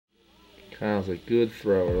Kyle's a good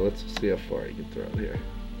thrower. Let's see how far he can throw it here.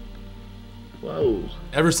 Whoa.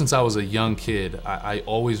 Ever since I was a young kid, I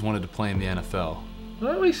always wanted to play in the NFL.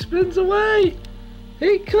 Oh, he spins away.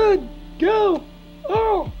 He could go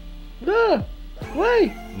all the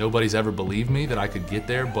way. Nobody's ever believed me that I could get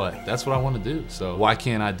there, but that's what I want to do. So why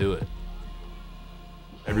can't I do it?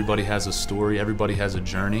 Everybody has a story, everybody has a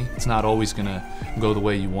journey. It's not always gonna go the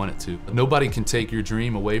way you want it to. Nobody can take your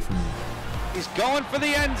dream away from you. He's going for the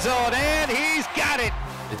end zone, and he's got it.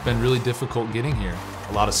 It's been really difficult getting here.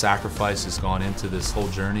 A lot of sacrifice has gone into this whole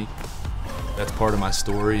journey. That's part of my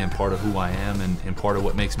story and part of who I am and part of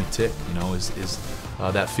what makes me tick, you know, is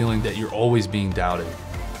that feeling that you're always being doubted.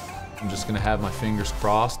 I'm just gonna have my fingers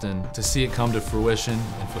crossed, and to see it come to fruition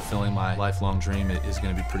and fulfilling my lifelong dream is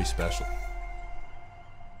gonna be pretty special.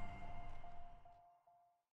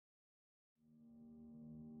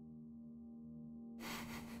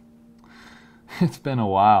 It's been a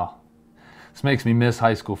while. This makes me miss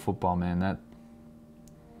high school football, man.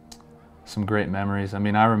 Some great memories. I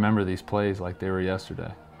mean, I remember these plays like they were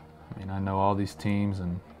yesterday. I mean, I know all these teams,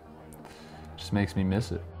 and it just makes me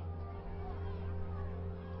miss it.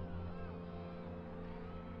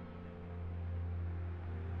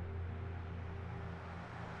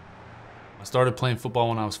 I started playing football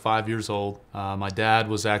when I was 5 years old. My dad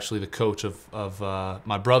was actually the coach of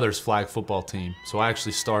my brother's flag football team, so I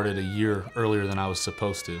actually started a year earlier than I was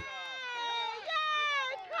supposed to.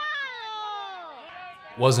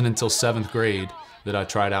 It wasn't until 7th grade that I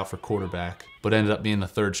tried out for quarterback, but ended up being the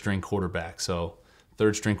 3rd string quarterback. So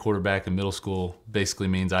 3rd string quarterback in middle school basically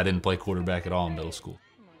means I didn't play quarterback at all in middle school.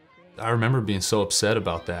 I remember being so upset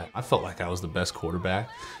about that. I felt like I was the best quarterback.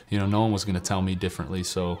 You know, no one was going to tell me differently.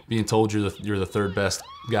 So being told you're the 3rd best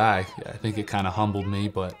guy, I think it kind of humbled me.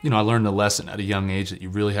 But, you know, I learned the lesson at a young age that you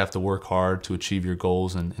really have to work hard to achieve your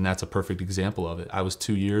goals, and that's a perfect example of it. I was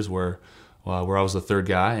 2 years where I was the 3rd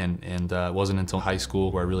guy, and it wasn't until high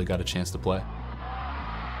school where I really got a chance to play.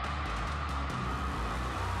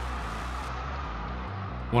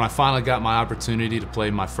 When I finally got my opportunity to play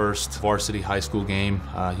my first varsity high school game,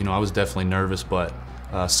 you know, I was definitely nervous, but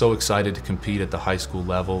so excited to compete at the high school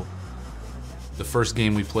level. The first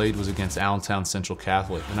game we played was against Allentown Central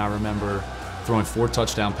Catholic, and I remember throwing 4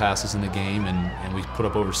 touchdown passes in the game, and we put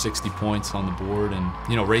up over 60 points on the board, and,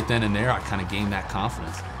 you know, right then and there, I kind of gained that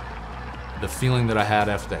confidence. The feeling that I had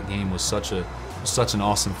after that game was such an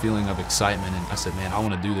awesome feeling of excitement, and I said, man, I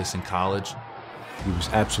want to do this in college. He was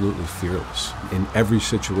absolutely fearless. In every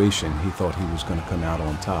situation, he thought he was going to come out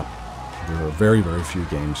on top. There were very, very few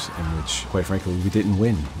games in which, quite frankly, we didn't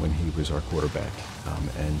win when he was our quarterback.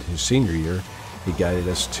 And his senior year, he guided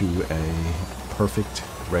us to a perfect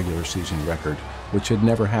regular season record, which had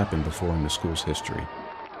never happened before in the school's history.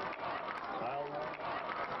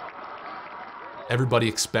 Everybody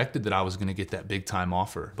expected that I was going to get that big-time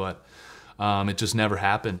offer, but it just never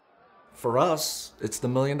happened. For us, it's the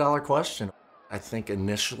million-dollar question. I think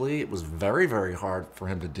initially it was very, very hard for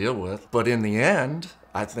him to deal with, but in the end,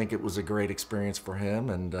 I think it was a great experience for him.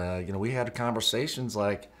 And you know, we had conversations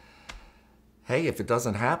like, hey, if it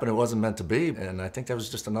doesn't happen, it wasn't meant to be. And I think that was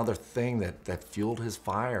just another thing that fueled his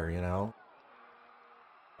fire, you know.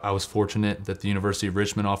 I was fortunate that the University of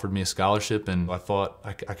Richmond offered me a scholarship, and I thought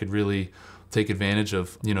I could really take advantage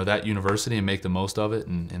of, you know, that university and make the most of it,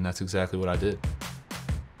 and that's exactly what I did.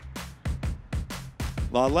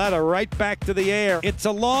 Lauletta right back to the air. It's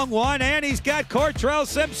a long one, and he's got Cortrell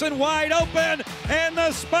Simpson wide open, and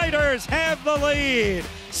the Spiders have the lead.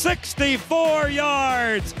 64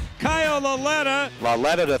 yards. Kyle Lauletta.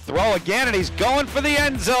 Lauletta to throw again, and he's going for the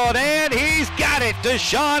end zone, and he's got it.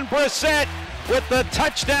 Deshaun Brissett with the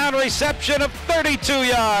touchdown reception of 32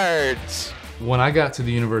 yards. When I got to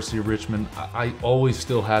the University of Richmond, I always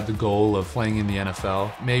still had the goal of playing in the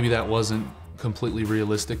NFL. Maybe that wasn't completely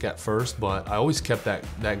realistic at first, but I always kept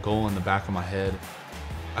that goal in the back of my head.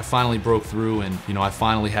 I finally broke through, and you know, I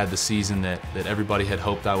finally had the season that everybody had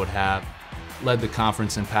hoped I would have. Led the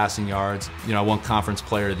conference in passing yards. You know, I won Conference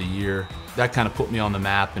Player of the Year. That kind of put me on the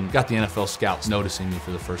map and got the NFL scouts noticing me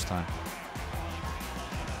for the first time.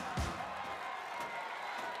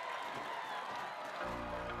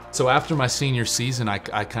 So after my senior season, I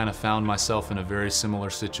kind of found myself in a very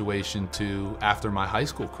similar situation to after my high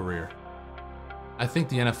school career. I think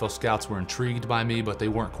the NFL scouts were intrigued by me, but they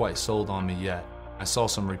weren't quite sold on me yet. I saw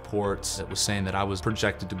some reports that was saying that I was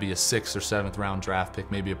projected to be a 6th or 7th round draft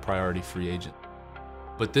pick, maybe a priority free agent.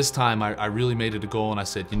 But this time I really made it a goal, and I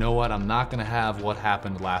said, you know what, I'm not gonna have what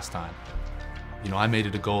happened last time. You know, I made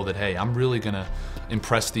it a goal that, hey, I'm really gonna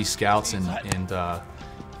impress these scouts and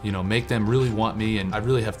you know, make them really want me, and I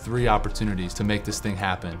really have 3 opportunities to make this thing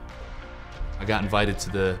happen. I got invited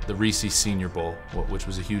to the Reese Senior Bowl, which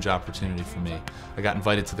was a huge opportunity for me. I got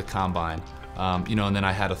invited to the Combine, you know, and then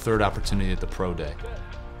I had a third opportunity at the Pro Day.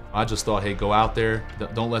 I just thought, hey, go out there,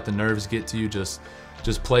 don't let the nerves get to you, just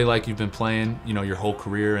play like you've been playing, you know, your whole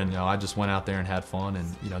career, and you know, I just went out there and had fun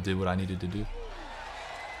and, you know, did what I needed to do.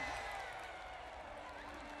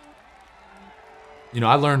 You know,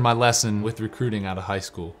 I learned my lesson with recruiting out of high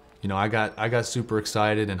school. You know, I got super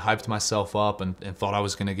excited and hyped myself up and thought I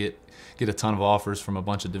was going to get a ton of offers from a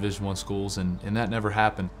bunch of Division I schools, and that never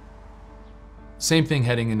happened. Same thing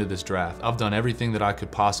heading into this draft. I've done everything that I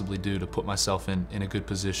could possibly do to put myself in a good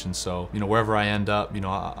position. So, you know, wherever I end up, you know,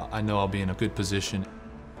 I know I'll be in a good position.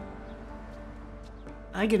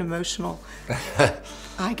 I get emotional.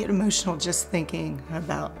 I get emotional just thinking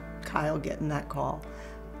about Kyle getting that call.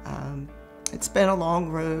 It's been a long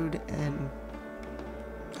road, and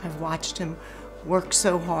I've watched him work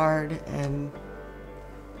so hard, and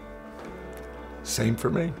same for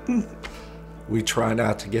me. We try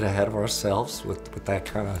not to get ahead of ourselves with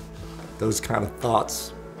those kind of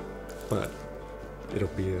thoughts, but it'll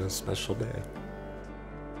be a special day.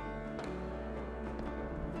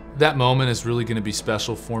 That moment is really going to be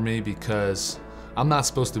special for me because I'm not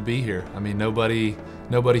supposed to be here. I mean, nobody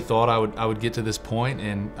thought I would get to this point,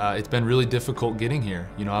 and it's been really difficult getting here.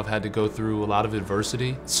 You know, I've had to go through a lot of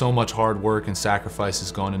adversity. So much hard work and sacrifice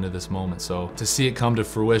has gone into this moment. So to see it come to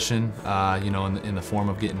fruition, you know, in the form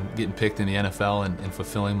of getting picked in the NFL and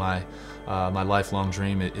fulfilling my my lifelong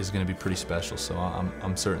dream is going to be pretty special. So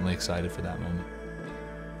I'm certainly excited for that moment.